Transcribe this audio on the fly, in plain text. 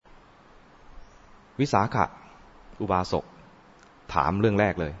วิสาขะอุบาสกถามเรื่องแร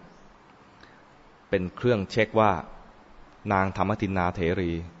กเลยเป็นเครื่องเช็คว่านางธรรมทินนาเถ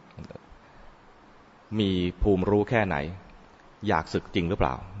รีมีภูมิรู้แค่ไหนอยากศึกจริงหรือเป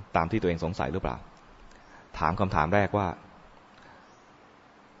ล่าตามที่ตัวเองสงสัยหรือเปล่าถามคำถามแรกว่า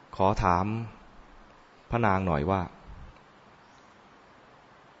ขอถามพระนางหน่อยว่า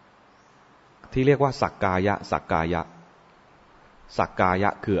ที่เรียกว่าสักกายะสักกายะสักกายะ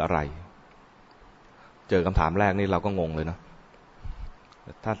คืออะไรเจอคำถามแรกนี่เราก็งงเลยนะ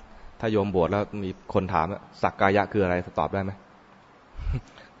ถ้าโยมบวชแล้วมีคนถามสักกายะคืออะไรตอบได้ไหม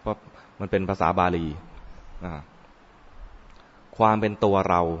เพราะมันเป็นภาษาบาลีความเป็นตัว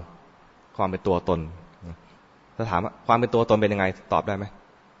เราความเป็นตัวตนถ้าถามว่าความเป็นตัวตนเป็นยังไงตอบได้ไหม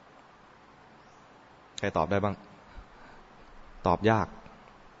ใครตอบได้บ้างตอบยาก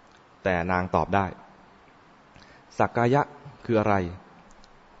แต่นางตอบได้สักกายะคืออะไร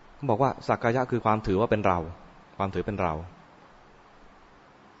เขาบอกว่าสักกายะคือความถือว่าเป็นเราความถือเป็นเรา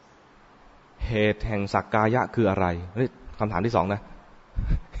เหตุแห่งสักกายะคืออะไรนี่คำถามที่สองนะ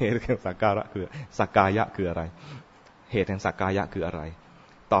เหตุแห่งสักกายะคือสักกายะคืออะไรเหตุแห่งสักกายะคืออะไร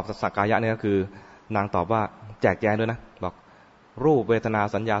ตอบสักกายะเนี่ยก็คือนางตอบว่าแจกแจงด้วยนะบอกรูปเวทนา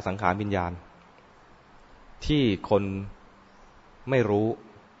สัญญาสังขารวิญญาณที่คนไม่รู้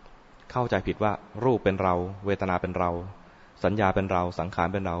เข้าใจผิดว่ารูปเป็นเราเวทนาเป็นเราสัญญาเป็นเราสังขาร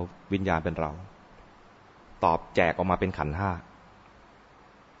เป็นเราวิญญาณเป็นเราตอบแจกออกมาเป็นขันธ์ห้า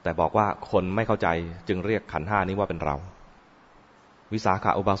แต่บอกว่าคนไม่เข้าใจจึงเรียกขันธ์ห้านี้ว่าเป็นเราวิสาข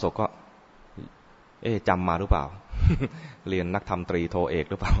าอุบาสกก็จำมาหรือเปล่า เรียนนักธรรมตรีโทเอก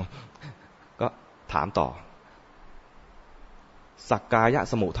หรือเปล่า ก็ถามต่อสักกายะ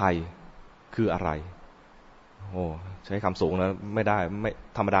สมุทัยคืออะไรโอ้ใช้คำสูงนะไม่ได้ไม่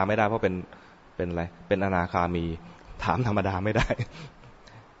ธรรมดาไม่ได้เพราะเป็นอะไรเป็นอนาคามีถามธรรมดาไม่ได้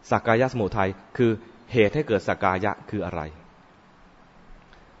สักกายะสมุทัยคือเหตุให้เกิดสักกายะคืออะไร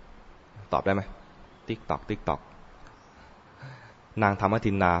ตอบได้ไหมติ๊กตอกติ๊กตอกนางธรรม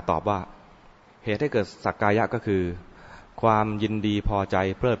ทินนาตอบว่าเหตุให้เกิดสักกายะก็คือความยินดีพอใจ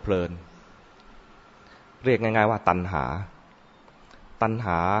เพลิดเพลินเรียกง่ายๆว่าตัณห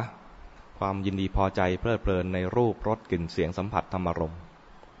าความยินดีพอใจเพลิดเพลินในรูปรสกลิ่นเสียงสัมผัสธรรมารมณ์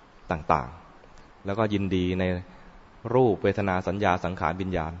ต่างๆแล้วก็ยินดีในรูปเวทนาสัญญาสังขารวิ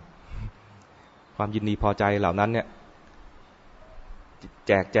ญญาณความยินดีพอใจเหล่านั้นเนี่ยแ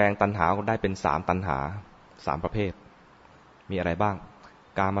จกแจงตัณหาได้เป็น3ตัณหา3ประเภทมีอะไรบ้าง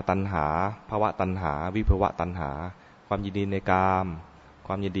กามตัณหาภวตัณหาวิภวตัณหาความยินดีในกามค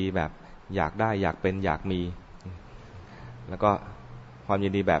วามยินดีแบบอยากได้อยากเป็นอยากมีแล้วก็ความยิ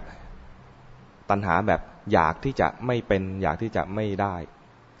นดีแบบตัณหาแบบอยากที่จะไม่เป็นอยากที่จะไม่ได้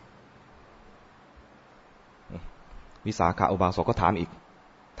วิสาขาอุบาสกก็ถามอีก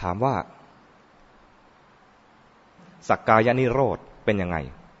ถามว่าสักกายนิโรธเป็นยังไง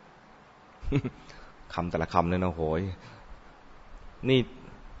คำแต่ละคำเลยนะโหยนี่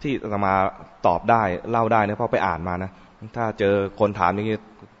ที่อาตมาตอบได้เล่าได้นะเพราะไปอ่านมานะถ้าเจอคนถามอย่างนี้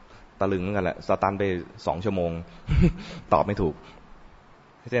ตะลึงเหมือนกันแหละสตันไป2 ชั่วโมง ตอบไม่ถูก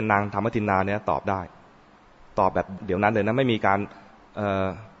เช่นนางธรรมทินนาเนี่ยตอบได้ตอบแบบเดี๋ยวนั้นเลยนะไม่มีการ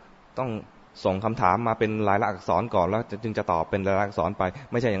ต้องส่งคำถามมาเป็นลายลักษณ์อักษรก่อนแล้วจึงจะตอบเป็นลายลักษณ์อักษรไป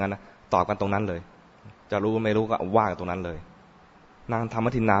ไม่ใช่อย่างนั้นนะตอบกันตรงนั้นเลยจะรู้ไม่รู้ก็ว่ากันตรงนั้นเลยนางธรรม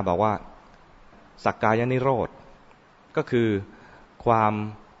ทินนาบอกว่าสักกายนิโรธก็คือความ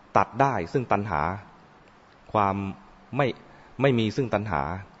ตัดได้ซึ่งตัณหาความไม่มีซึ่งตัณหา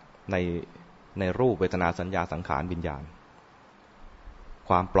ในรูปเวทนาสัญญาสังขารวิญญาณ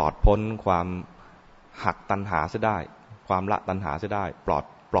ความปลอดพ้นความหักตัณหาเสียได้ความละตัณหาเสียได้ป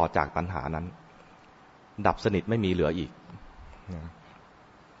ลอดจากตัณหานั้นดับสนิทไม่มีเหลืออีก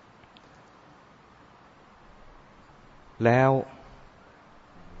แล้ว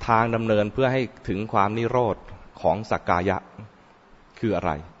ทางดำเนินเพื่อให้ถึงความนิโรธของสักกายะคืออะไ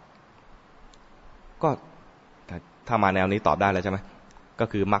รก็ถ้ามาแนวนี้ตอบได้แล้วใช่ไหมก็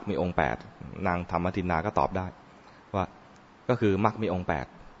คือมรรคมีองค์8นางธรรมทินนาก็ตอบได้ว่าก็คือมรรคมีองค์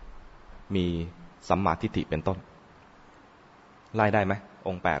8มีสัมมาทิฏฐิเป็นต้นไล่ได้ไหมอ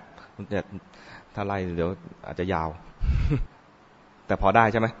งค์8ถ้าไล่เดี๋ยวอาจจะยาว แต่พอได้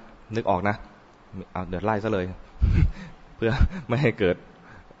ใช่ไหมนึกออกนะเอาเดี๋ยวไล่ซะเลย เพื่อไม่ให้เกิด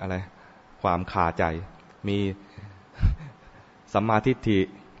อะไรความคาใจมีสัมมาทิฏฐิ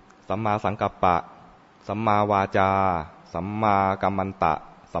สัมมาสังกัปปะสัมมาวาจาสัมมากัมมันตะ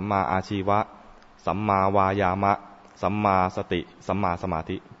สัมมาอาชีวะสัมมาวายามะสัมมาสติสัมมาสมา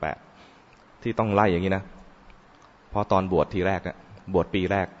ธิ8ที่ต้องไล่อย่างนี้นะพอตอนบวชทีแรกบวชปี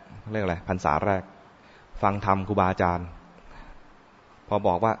แรกเรียกอะไรพรรษาแรกฟังธรรมครูบาอาจารย์พอบ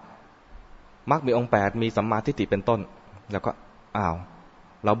อกว่า มรรคมีองค์8มีสัมมาทิฏฐิเป็นต้นแล้วก็อ้าว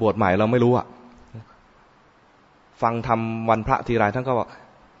เราบวชใหม่เราไม่รู้อ่ะฟังธรรมวันพระทีไรท่านก็บอก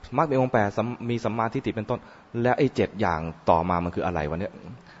มรรคมีองค์8มีสัมมาทิฏฐิเป็นต้นแล้วไอ้7อย่างต่อมามันคืออะไรวะเนี่ย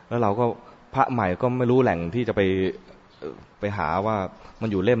แล้วเราก็พระใหม่ก็ไม่รู้แหล่งที่จะไปหาว่ามัน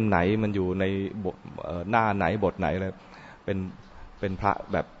อยู่เล่มไหนมันอยู่ในบทหน้าไหนบทไหนเลยเป็นพระ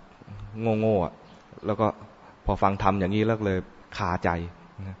แบบโง่ๆแล้วก็พอฟังธรรมอย่างนี้แล้วเลยคาใจ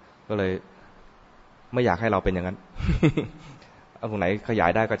ก็เลยไม่อยากให้เราเป็นอย่างนั้น เอาตรงไหนขยา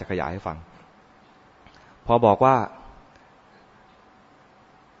ยได้ก็จะขยายให้ฟังพอบอกว่า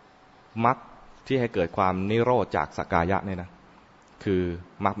มรรคที่ให้เกิดความนิโรธจากสักกายะเนี่ยนะคือ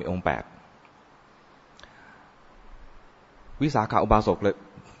มรรคมีองค์8วิสาขาอุบาสกเลย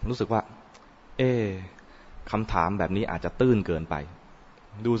รู้สึกว่าคำถามแบบนี้อาจจะตื้นเกินไป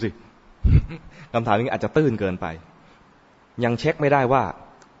ดูสิ คำถามนี้อาจจะตื้นเกินไปยังเช็คไม่ได้ว่า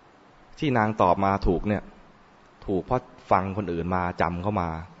ที่นางตอบมาถูกเนี่ยถูกเพราะฟังคนอื่นมาจำเข้ามา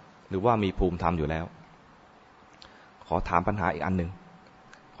หรือว่ามีภูมิธรรมอยู่แล้วขอถามปัญหาอีกอันหนึ่ง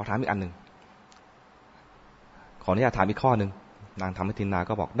ขออนุญาตถามอีกข้อหนึ่งนางธรรมทินนา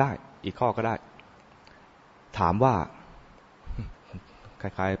ก็บอกได้อีกข้อก็ได้ถามว่าค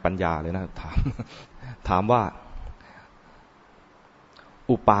ล้ายๆปัญญาเลยนะถามว่า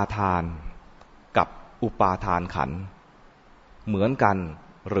อุปาทานกับอุปาทานขันธ์เหมือนกัน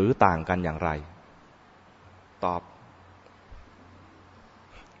หรือต่างกันอย่างไรตอบ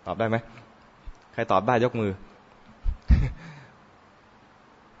ได้ไหมใครตอบได้ยกมือ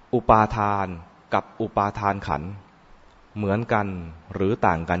อุปาทานกับอุปาทานขันธ์เหมือนกันหรือ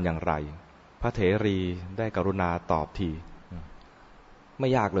ต่างกันอย่างไรพระเถรีได้กรุณาตอบทีไม่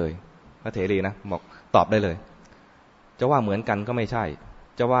ยากเลยพระเถรีนะบอกตอบได้เลยจะว่าเหมือนกันก็ไม่ใช่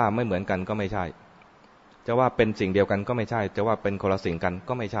จะว่าไม่เหมือนกันก็ไม่ใช่จะว่าเป็นสิ่งเดียวกันก็ไม่ใช่จะว่าเป็นคนละสิ่งกัน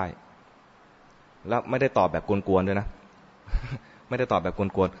ก็ไม่ใช่แล้วไม่ได้ตอบแบบกวนๆด้วยนะ ไม่ได้ตอบแบบก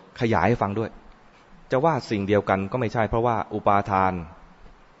วนๆขยายให้ฟังด้วยจะว่าสิ่งเดียวกันก็ไม่ใช่เพราะว่าอุปาทาน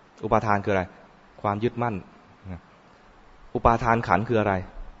คืออะไรความยึดมั่นอุปาทานขันธ์คืออะไร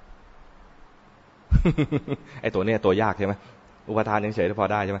ไอ้ตัวนี้ตัวยากใช่ไหมอุปาทานยังเฉยพอ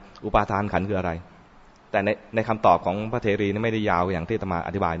ได้ใช่ไหมอุปาทานขันธ์คืออะไรแต่ในคำตอบของพระเถรีนี่ไม่ได้ยาวอย่างที่อาตมาอ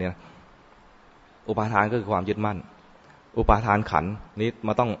ธิบายเนี่ยอุปาทานก็คือความยึดมั่นอุปาทานขันธ์นี้ม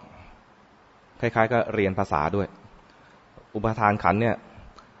าต้องคล้ายๆก็เรียนภาษาด้วยอุปาทานขันธ์เนี่ย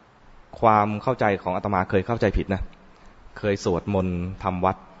ความเข้าใจของอาตมาเคยเข้าใจผิดนะเคยสวดมนต์ทำ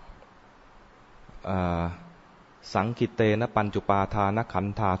วัดสังคิเตนะปัญจุปาทานขัน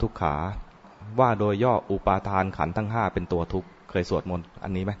ธาทุกขาว่าโดยย่ออุปาทานขันธ์ทั้ง5เป็นตัวทุกข์เคยสวดมนต์อั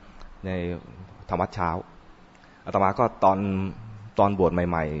นนี้ไหมในธรรมวัดเช้าอาตมาก็ตอนบวชใ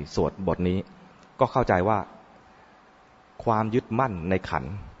หม่ๆสวดบทนี้ก็เข้าใจว่าความยึดมั่นในขัน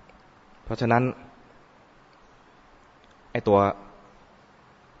ธ์เพราะฉะนั้นไอ้ตั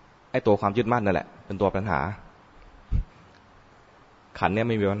วความยึดมั่นนั่นแหละเป็นตัวปัญหาขันธ์เนี่ย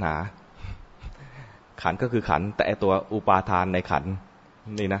ไม่มีปัญหาขันธ์ก็คือขันธ์แต่ไอ้ตัวอุปาทานในขันธ์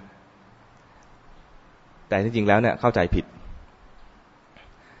นี่นะแต่ที่จริงแล้วเนี่ยเข้าใจผิด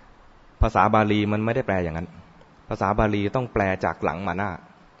ภาษาบาลีมันไม่ได้แปลอย่างนั้นภาษาบาลีต้องแปลจากหลังมาหน้า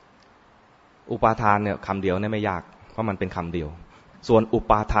อุปาทานเนี่ยคำเดียวเนี่ยไม่ยากเพราะมันเป็นคำเดียวส่วนอุ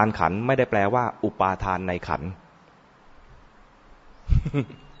ปาทานขันธ์ไม่ได้แปลว่าอุปาทานในขันธ์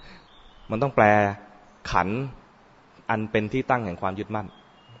มันต้องแปลขันธ์อันเป็นที่ตั้งแห่งความยึดมั่น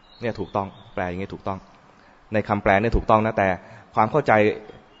เนี่ยถูกต้องแปลอย่างนี้ถูกต้องในคำแปลเนี่ยถูกต้องนะแต่ความเข้าใจ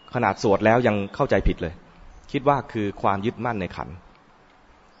ขนาดสวดแล้วยังเข้าใจผิดเลยคิดว่าคือความยึดมั่นในขันธ์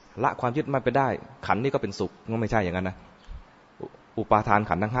ละความยึดมั่นไปได้ขันธ์นี่ก็เป็นสุขก็ไม่ใช่อย่างนั้นนะอุปาทาน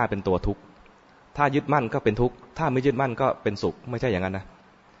ขันธ์ทั้ง5เป็นตัวทุกข์ถ้ายึดมั่นก็เป็นทุกข์ถ้าไม่ยึดมั่นก็เป็นสุขไม่ใช่อย่างนั้นนะ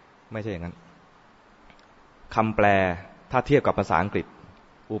ไม่ใช่อย่างนั้นคำแปลถ้าเทียบกับภาษาอังกฤษ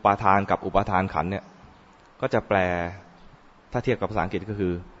อุปาทานกับอุปาทานขันธ์เนี่ยก็จะแปลถ้าเทียบกับภาษาอังกฤษก็คื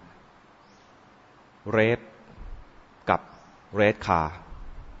อ red กับ red car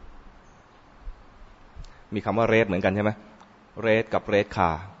มีคำว่า red เหมือนกันใช่ไหม red กับ red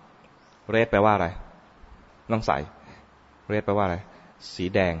car red แปลว่าอะไรน้องใส red แปลว่าอะไรสี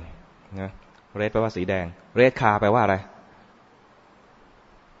แดงนะ red แปลว่าสีแดง red car แปลว่าอะไร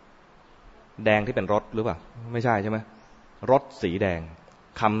แดงที่เป็นรถหรือเปล่าไม่ใช่ใช่ไหมรถสีแดง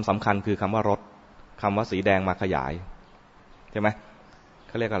คำสำคัญคือคำว่ารถคำว่าสีแดงมาขยายใช่ไหมเ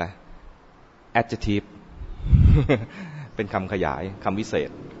ขาเรียกอะไร adjective เป็นคำขยายคำวิเศษ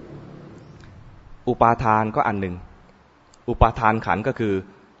อุปาทานก็อันหนึ่งอุปาทานขันธ์ก็คือ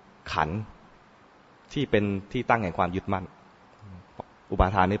ขันธ์ที่เป็นที่ตั้งแห่งความยึดมั่นอุปา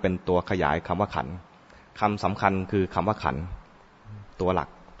ทานนี่เป็นตัวขยายคำว่าขันธ์คำสำคัญคือคำว่าขันธ์ตัวหลัก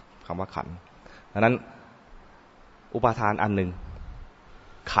คำว่าขันธ์ ดังนั้นอุปาทานอันหนึ่ง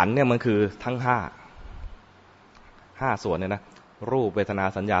ขันธ์เนี่ยมันคือทั้งห้าส่วนเนี่ยนะรูปเวทนา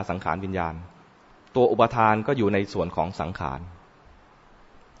สัญญาสังขารวิญญาณตัวอุปาทานก็อยู่ในส่วนของสังขาร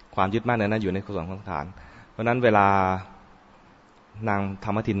ความยึดมั่นนั้นอยู่ในส่วนของสังขารเพราะนั้นเวลานางธ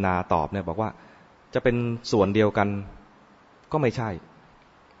รรมทินนาตอบเนี่ยบอกว่าจะเป็นส่วนเดียวกันก็ไม่ใช่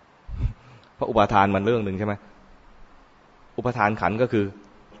เพราะอุปาทานมันเรื่องหนึ่งใช่ไหมอุปาทานขันธ์ก็คือ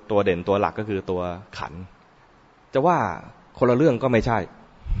ตัวเด่นตัวหลักก็คือตัวขันธ์จะว่าคนละเรื่องก็ไม่ใช่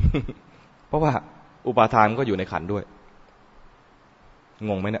เพราะว่าอุปาทานก็อยู่ในขันธ์ด้วย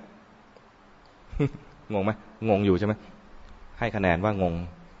งงไหมเนี่ย งงไหมงงอยู่ใช่ไหมให้คะแนนว่างง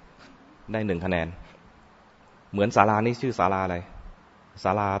ได้1 คะแนนเหมือนศาลานี้ชื่อศาลาอะไรศ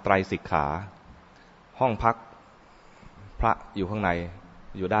าลาไตรสิกขาห้องพักพระอยู่ข้างใน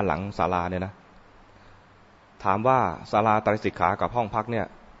อยู่ด้านหลังศาลาเนี่ยนะถามว่าศาลาไตรสิกขากับห้องพักเนี่ย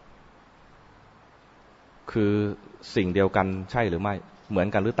คือสิ่งเดียวกันใช่หรือไม่เหมือน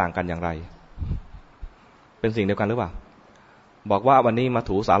กันหรือต่างกันอย่างไรเป็นสิ่งเดียวกันหรือเปล่าบอกว่าวันนี้มา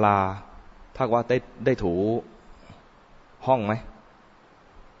ถูศาลาถ้าว่าได้ถูห้องไหม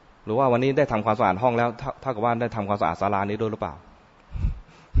หรือว่าวันนี้ได้ทำความสะอาดห้องแล้วถ้ากับว่าได้ทำความสะอาดศาลานี้ด้วยหรือเปล่า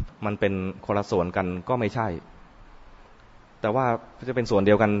มันเป็นคนละส่วนกันก็ไม่ใช่แต่ว่าจะเป็นส่วนเ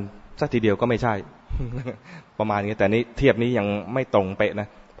ดียวกันสักทีเดียวก็ไม่ใช่ ประมาณนี้แต่นี้เทียบนี้ยังไม่ตรงเป๊ะนะ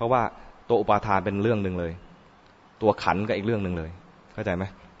เพราะว่าตัวอุปาทานเป็นเรื่องหนึ่งเลยตัวขันธ์ก็อีกเรื่องหนึ่งเลยเข้าใจไหม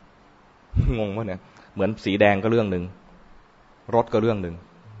งงวะเนี่ยเหมือนสีแดงก็เรื่องหนึ่งรถก็เรื่องหนึ่ง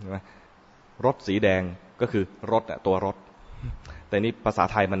ใช่ไหมรถสีแดงก็คือรถตัวรถแต่นี่ภาษา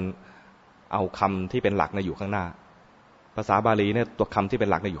ไทยมันเอาคำที่เป็นหลักอยู่ข้างหน้าภาษาบาลีเนี่ยตัวคำที่เป็น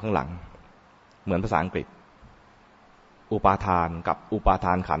หลักอยู่ข้างหลังเหมือนภาษาอังกฤษอุปาทานกับอุปาท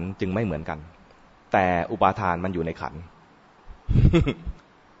านขันธ์จึงไม่เหมือนกันแต่อุปาทานมันอยู่ในขันธ์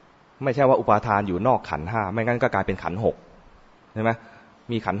ไม่ใช่ว่าอุปาทานอยู่นอกขันธ์5ไม่งั้นก็กลายเป็นขันธ์6ใช่ไหม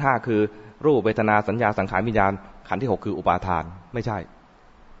มีขันธ์5คือรูปเวทนาสัญญาสังขารวิญญาณขันธ์ที่6คืออุปาทานไม่ใช่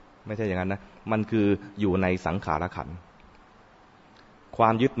อย่างนั้นนะมันคืออยู่ในสังขารขันธ์ควา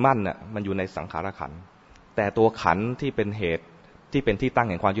มยึดมั่นน่ะมันอยู่ในสังขารขันธ์แต่ตัวขันธ์ที่เป็นเหตุที่เป็นที่ตั้ง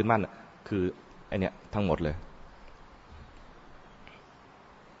แห่งความยึดมั่นคือไอเนี่ยทั้งหมดเลย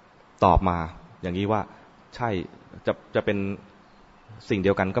ตอบมาอย่างนี้ว่าใช่จะเป็นสิ่งเดี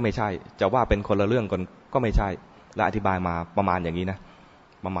ยวกันก็ไม่ใช่จะว่าเป็นคนละเรื่องกันก็ไม่ใช่และอธิบายมาประมาณอย่างนี้นะ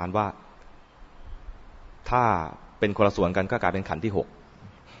ประมาณว่าถ้าเป็นคนละส่วนกันก็กลายเป็นขันธ์ที่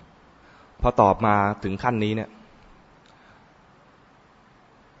6พอตอบมาถึงขั้นนี้เนี่ย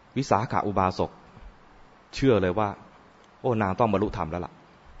วิสาขอุบาสกเชื่อเลยว่าโอ้นางต้องบรรลุธรรมแล้วล่ะ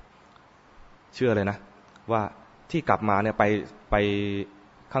เชื่อเลยนะว่าที่กลับมาเนี่ยไป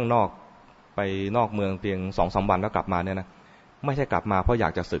ข้างนอกไปนอกเมืองเพียง 2-3 วันแล้วกลับมาเนี่ยนะไม่ใช่กลับมาเพราะอยา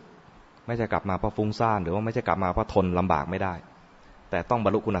กจะศึกไม่ใช่กลับมาเพราะฟุ้งซ่านหรือว่าไม่ใช่กลับมาเพราะทนลำบากไม่ได้แต่ต้องบ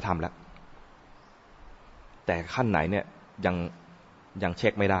รรลุคุณธรรมแล้วแต่ขั้นไหนเนี่ยยังเช็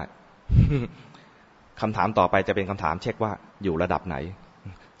คไม่ได้ คำถามต่อไปจะเป็นคำถามเช็คว่าอยู่ระดับไหน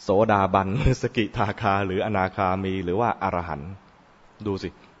โสดาบันสกิทาคาหรืออนาคามีหรือว่าอรหันต์ดูสิ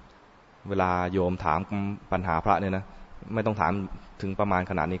เวลาโยมถามปัญหาพระเนี่ยนะไม่ต้องถามถึงประมาณ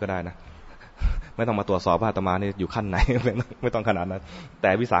ขนาดนี้ก็ได้นะไม่ต้องมาตรวจสอบว่าอาตมาเนี่ยอยู่ขั้นไหน ไม่ต้องขนาดนั้นแต่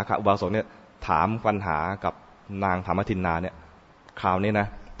วิสาขอุบาสกเนี่ยถามปัญหากับนางธรรมทินนาเนี่ยคราวนี้นะ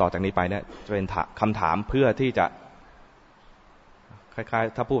ต่อจากนี้ไปเนี่ยจะเป็นคำถามเพื่อที่จะคล้าย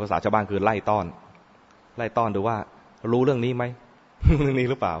ๆถ้าพูดภาษาชาวบ้านคือไล่ต้อนดูว่ารู้เรื่องนี้ไหม เรื่องนี้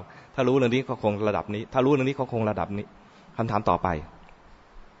หรือเปล่าถ้ารู้เรื่องนี้ก็คงระดับนี้ถ้ารู้เรื่องนี้ก็คงระดับนี้คำถามต่อไป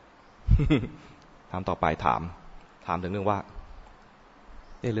ถามต่อไปถามถึงเรื่องว่า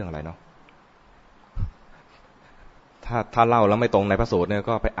เรื่องอะไรเนาะถ้าเล่าแล้วไม่ตรงในพระสูตรเนี่ย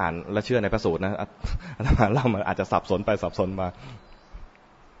ก็ไปอ่านแล้วเชื่อในพระสูตรนะอาตมาเล่ามันอาจจะสับสนไปสับสนมา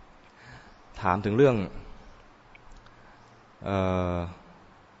ถามถึงเรื่อ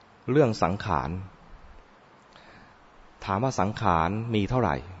งสังขารถามว่าสังขารมีเท่าไห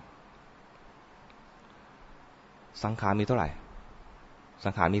ร่สังขารมีเท่าไหร่สั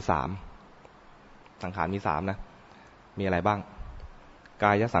งขารมี3สังขารมี3นะมีอะไรบ้างก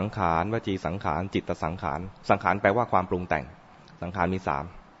ายสังขารวจีสังขารจิตสังขารสังขารแปลว่าความปรุงแต่งสังขารมี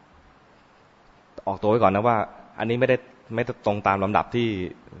3ออกตัวไว้ก่อนนะว่าอันนี้ไม่ได้ตรงตามลำดับที่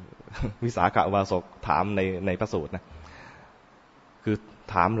วิสาขอุบาสกถามในพระสูตรนะคือ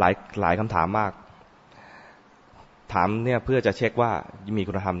ถามหลายคำถามมากถามเนี่ยเพื่อจะเช็คว่ามี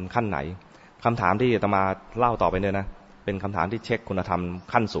คุณธรรมขั้นไหนคำถามที่อาตมาเล่าต่อไปเนี่ยนะเป็นคำถามที่เช็คคุณธรรม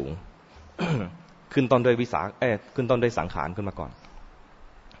ขั้นสูง ขึ้นต้นด้วยขึ้นต้นด้วยสังขารขึ้นมาก่อน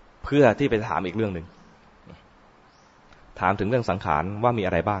เพื่อที่ไปถามอีกเรื่องหนึ่งถามถึงเรื่องสังขารว่ามีอ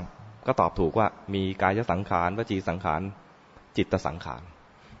ะไรบ้าง ก็ตอบถูกว่ามีกายสังขารวจีสังขารจิตสังขาร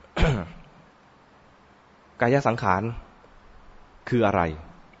กายสังขารคืออะไร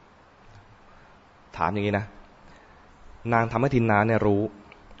ถามอย่างนี้นะนางธรรมทินนาเนี่ยรู้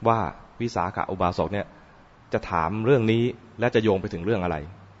ว่าวิสาขอุบาสกเนี่ยจะถามเรื่องนี้และจะโยงไปถึงเรื่องอะไร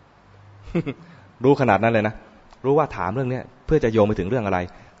รู้ขนาดนั้นเลยนะรู้ว่าถามเรื่องนี้เพื่อจะโยงไปถึงเรื่องอะไร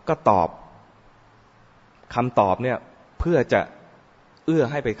ก็ตอบคำตอบเนี่ยเพื่อจะเอื้อ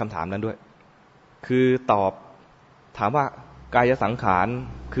ให้ไปคำถามนั้นด้วยคือตอบถามว่ากายสังขาร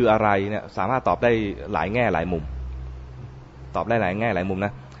คืออะไรเนี่ยสามารถตอบได้หลายแง่หลายมุมตอบได้หลายแง่หลายมุมน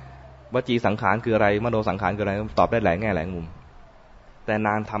ะวจีสังขารคืออะไรมโนสังขารคืออะไรตอบได้หลายแง่หลายมุมแต่น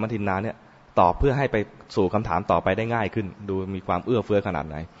างธรรมทินนาเนี่ยตอบเพื่อให้ไปสู่คำถามต่อไปได้ง่ายขึ้นดูมีความเอื้อเฟื้อขนาด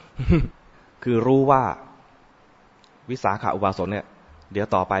ไหน คือรู้ว่าวิสาขอุบาสกเนี่ยเดี๋ยว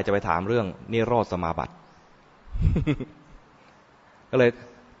ต่อไปจะไปถามเรื่องนิโรธสมาบัติ ก็เลย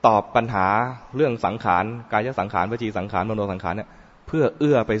ตอบปัญหาเรื่องสังขารกายสังขารวจีสังขารมโนสังขารเนี่ยเพื่อเ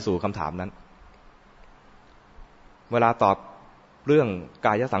อื้อไปสู่คำถามนั้นเวลาตอบเรื่องก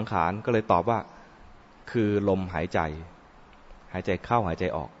ายสังขารก็เลยตอบว่าคือลมหายใจหายใจเข้าหายใจ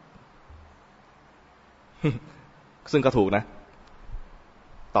ออก ซึ่งก็ถูกนะ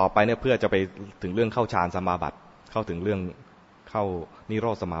ต่อไปเนี่ยเพื่อจะไปถึงเรื่องเข้าฌานสมาบัติเข้าถึงเรื่องเข้านิโร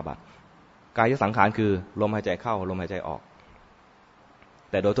ธสมาบัติกายสังขารคือลมหายใจเข้าลมหายใจออก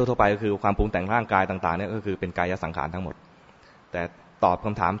แต่โดยทั่วไปก็คือความปรุงแต่งร่างกายต่างๆเนี่ยก็คือเป็นกายสังขารทั้งหมดแต่ตอบค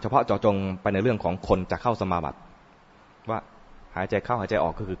ำถามเฉพาะเจาะจงไปในเรื่องของคนจะเข้าสมาบัติว่าหายใจเข้าหายใจอ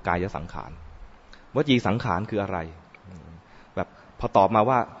อกก็คือกายสังขารวจีสังขารคืออะไรแบบพอตอบมา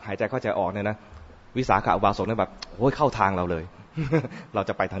ว่าหายใจเข้าใจออกเนี่ยนะวิสาขอุบาสกเนี่ยแบบโอ้ยเข้าทางเราเลย เรา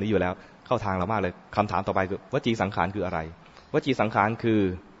จะไปทางนี้อยู่แล้วเข้าทางเรามากเลยคำถามต่อไปคือวจีสังขารคืออะไรวจีสังขาร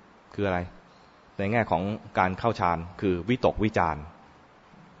คืออะไรในแง่ของการเข้าฌานคือวิตกวิจาร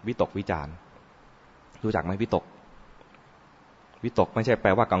วิตกวิจารรู้จักไหมวิตกวิตกไม่ใช่แปล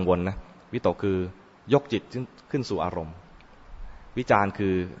ว่ากังวลนะวิตกคือยกจิตขึ้นสู่อารมณ์วิจารคื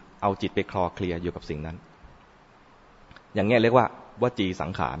อเอาจิตไปคลอเคลียอยู่กับสิ่งนั้นอย่างนี้เรียกว่าวจีสั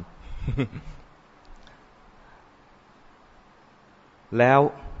งขาร แล้ว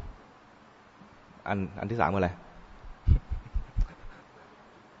อันที่สามคืออะไร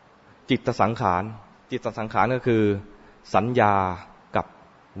จิตสังขารจิตสังขารก็คือสัญญากับ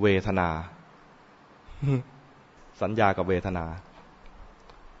เวทนา สัญญากับเวทนา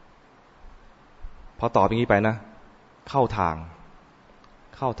พอตอบอย่างนี้ไปนะเข้าทา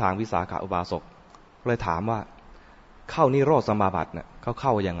งวิสาขอุบาสกเลยถามว่าเข้านิโรธสมาบัติเนี่ยเข้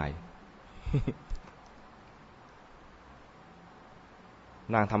ายังไง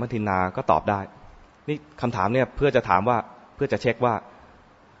นางธรรมทินนาก็ตอบได้นี่คำถามเนี่ยเพื่อจะถามว่าเพื่อจะเช็คว่า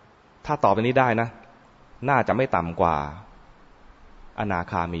ถ้าตอบอันนี้ได้นะน่าจะไม่ต่ำกว่าอนา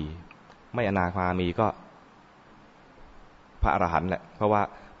คามีไม่อนาคามีก็พระอรหันต์แหละเพราะว่า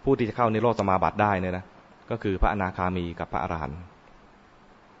ผู้ที่จะเข้านิโรธสมาบัติได้เนี่ยนะก็คือพระอนาคามีกับพระอรหันต์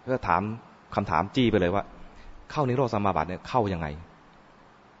ก็ถามคำถามจี้ไปเลยว่าเข้านิโรธสมาบัติเนี่ยเข้ายังไง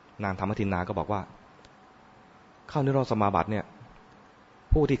นางธรรมทินนาก็บอกว่าเข้านิโรธสมาบัติเนี่ย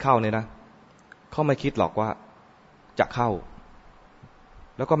ผู้ที่เข้าเนี่ยนะเขาไม่คิดหรอกว่าจะเข้า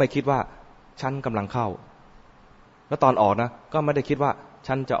แล้วก็ไม่คิดว่าฉันกำลังเข้าแล้วตอนออกนะก็ไม่ได้คิดว่า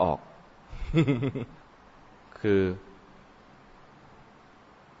ฉันจะออก คือ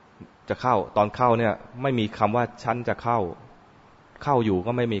จะเข้าตอนเข้าเนี่ยไม่มีคำว่าฉันจะเข้าอยู่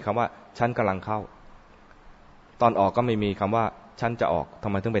ก็ไม่มีคำว่าฉันกำลังเข้าตอนออกก็ไม่มีคำว่าฉันจะออกทำ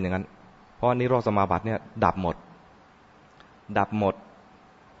ไมถึงเป็นอย่างนั้นเพราะนิโรธสมาบัติเนี่ยดับหมด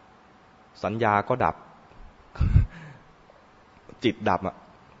สัญญาก็ดับ จิตดับอ่ะ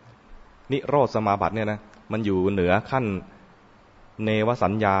นิโรธสมาบัติเนี่ยนะมันอยู่เหนือขั้นเนวสั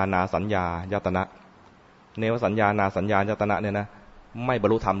ญญานาสัญญายตนะเนวสัญญานาสัญญายตนะเนี่ยนะไม่บร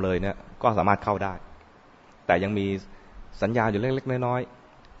รลุธรรมเลยเนี่ยก็สามารถเข้าได้แต่ยังมีสัญญาอยู่เล็กๆน้อย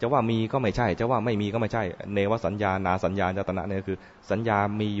ๆจะว่ามีก็ไม่ใช่จะว่าไม่มีก็ไม่ใช่เนวสัญญานาสัญญายตนะเนี่ยคือสัญญา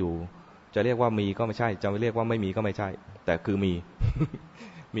มีอยู่จะเรียกว่ามีก็ไม่ใช่จะเรียกว่าไม่มีก็ไม่ใช่แต่คือมี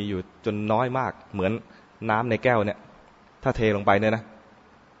มีอยู่จนน้อยมากเหมือนน้ำในแก้วเนี่ยถ้าเทลงไปเนี่ยนะ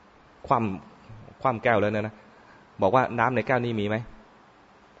คว่ำแก้วเลยนะบอกว่าน้ำในแก้วนี้มีไหม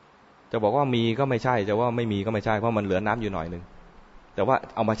จะบอกว่ามีก็ไม่ใช่จะว่าไม่มีก็ไม่ใช่เพราะมันเหลือน้ำอยู่หน่อยนึงแต่ว่า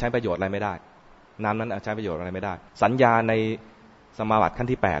เอามาใช้ประโยชน์อะไรไม่ได้น้ำนั้นใช้ประโยชน์อะไรไม่ได้สัญญาในสมาบัติขั้น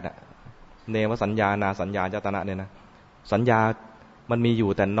ที่8อ่ะเนวสัญญานาสัญญายตนะเนี่ยนะสัญญามันมีอยู่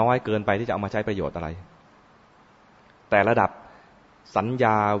แต่น้อยเกินไปที่จะเอามาใช้ประโยชน์อะไรแต่ระดับสัญญ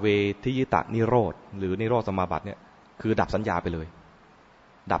าเวทิยิตะนิโรธหรือนิโรธสมาบัติเนี่ยคือดับสัญญาไปเลย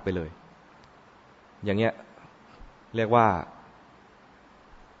ดับไปเลยอย่างเงี้ยเรียกว่า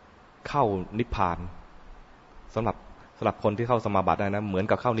เข้านิพพานสำหรับคนที่เข้าสมาบัติได้นะเหมือน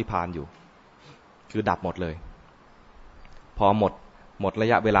กับเข้านิพพานอยู่คือดับหมดเลยพอหมดระ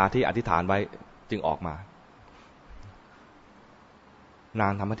ยะเวลาที่อธิษฐานไว้จึงออกมานา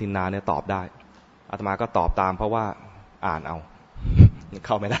งธรรมทินนาเนี่ยตอบได้อาตมาก็ตอบตามเพราะว่าอ่านเอาเ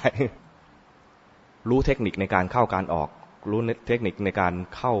ข้าไม่ได้รู้เทคนิคในการเข้าการออกรู้เทคนิคในการ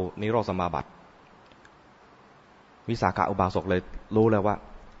เข้านิโรธสมาบัติวิสาขอุบาสกเลยรู้เลยว่า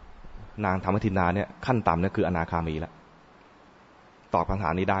นางธรรมทินนาเนี่ยขั้นต่ำเนี่ยคืออนาคามีแล้วตอบคำถา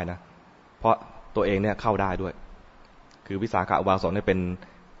มนี้ได้นะเพราะตัวเองเนี่ยเข้าได้ด้วยคือวิสาขอุบาสกเนี่ยเป็น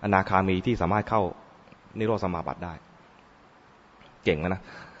อนาคามีที่สามารถเข้านิโรธสมาบัติได้เก่งนะ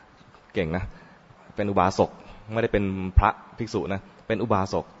เก่งนะเป็นอุบาสกไม่ได้เป็นพระภิกษุนะเป็นอุบา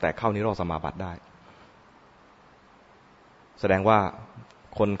สกแต่เข้านิโรธสมาบัติได้แสดงว่า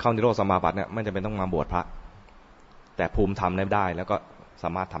คนเข้านิโรธสมาบัติเนี่ยไม่จำเป็นต้องมาบวชพระแต่ภูมิธรรมได้แล้วก็สา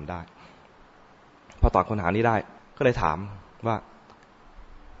มารถทำได้พอตอบคำถามนี้ได้ก็เลยถามว่า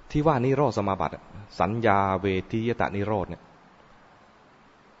ที่ว่านิโรธสมาบัติสัญญาเวทียตานิโรธเนี่ย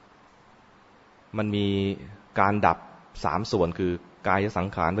มันมีการดับ3ส่วนคือกายสัง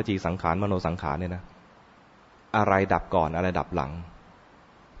ขารวจีสังขารมโนสังขารเนี่ยนะอะไรดับก่อนอะไรดับหลัง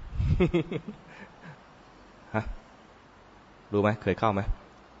ฮะรู้ไหมเคยเข้าไหม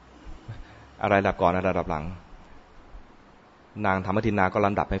อะไรดับก่อนอะไรดับหลังนางธรรมทินนาก็ล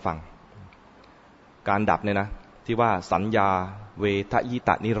ำดับให้ฟังการดับเนี่ยนะที่ว่าสัญญาเวทยิต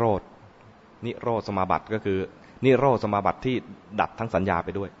านิโรธนิโรธสมาบัติก็คือนิโรธสมาบัติที่ดับทั้งสัญญาไป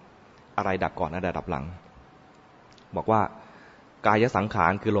ด้วยอะไรดับก่อนอะไรดับหลังบอกว่ากายสังขา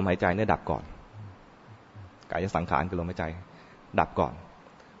รคือลมหายใจเนี่ยดับก่อนกายสังขารคือลมหายใจดับก่อน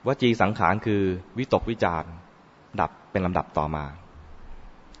วจีสังขารคือวิตกวิจารดับเป็นลำดับต่อมา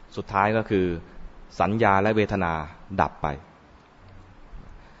สุดท้ายก็คือสัญญาและเวทนาดับไป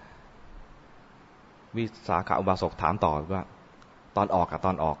วิสาขอุบาสกถามต่อว่าตอนออกกับต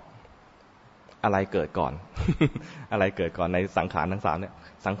อนออกอะไรเกิดก่อน อะไรเกิดก่อนในสังขารทั้ง3เนี่ย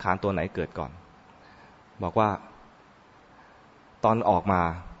สังขารตัวไหนเกิดก่อนบอกว่าตอนออกมา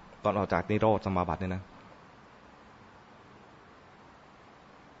ตอนออกจากนิโรธสมาบัติเนี่ยนะ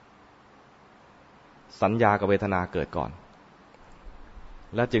สัญญากับเวทนาเกิดก่อน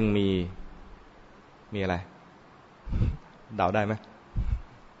แล้วจึงมีอะไรเดาได้ไหม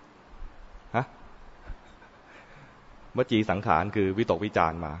ฮะวจีสังขารคือวิตกวิจา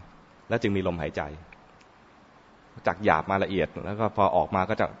รมาแล้วจึงมีลมหายใจจากหยาบมาละเอียดแล้วก็พอออกมา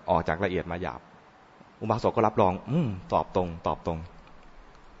ก็จะออกจากละเอียดมาหยาบอุบาสกก็รับรองตอบตรง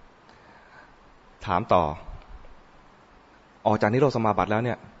ถามต่อออกจากนิโรธสมาบัติแล้วเ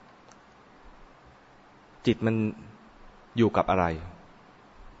นี่ยจิตมันอยู่กับอะไร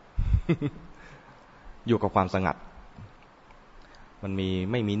อยู่กับความสงัดมัน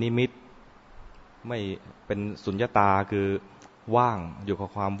ไม่มีนิมิตไม่เป็นสุญญตาคือว่างอยู่กับ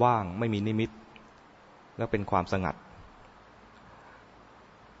ความว่างไม่มีนิมิตแล้วเป็นความสงัด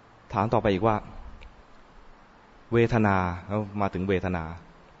ถามต่อไปอีกว่าเวทนามาถึงเวทน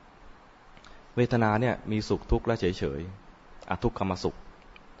าเนี่ยมีสุขทุกข์และเฉยๆอทุกขมสุข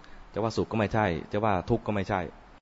จะว่าสุขก็ไม่ใช่จะว่าทุกข์ก็ไม่ใช่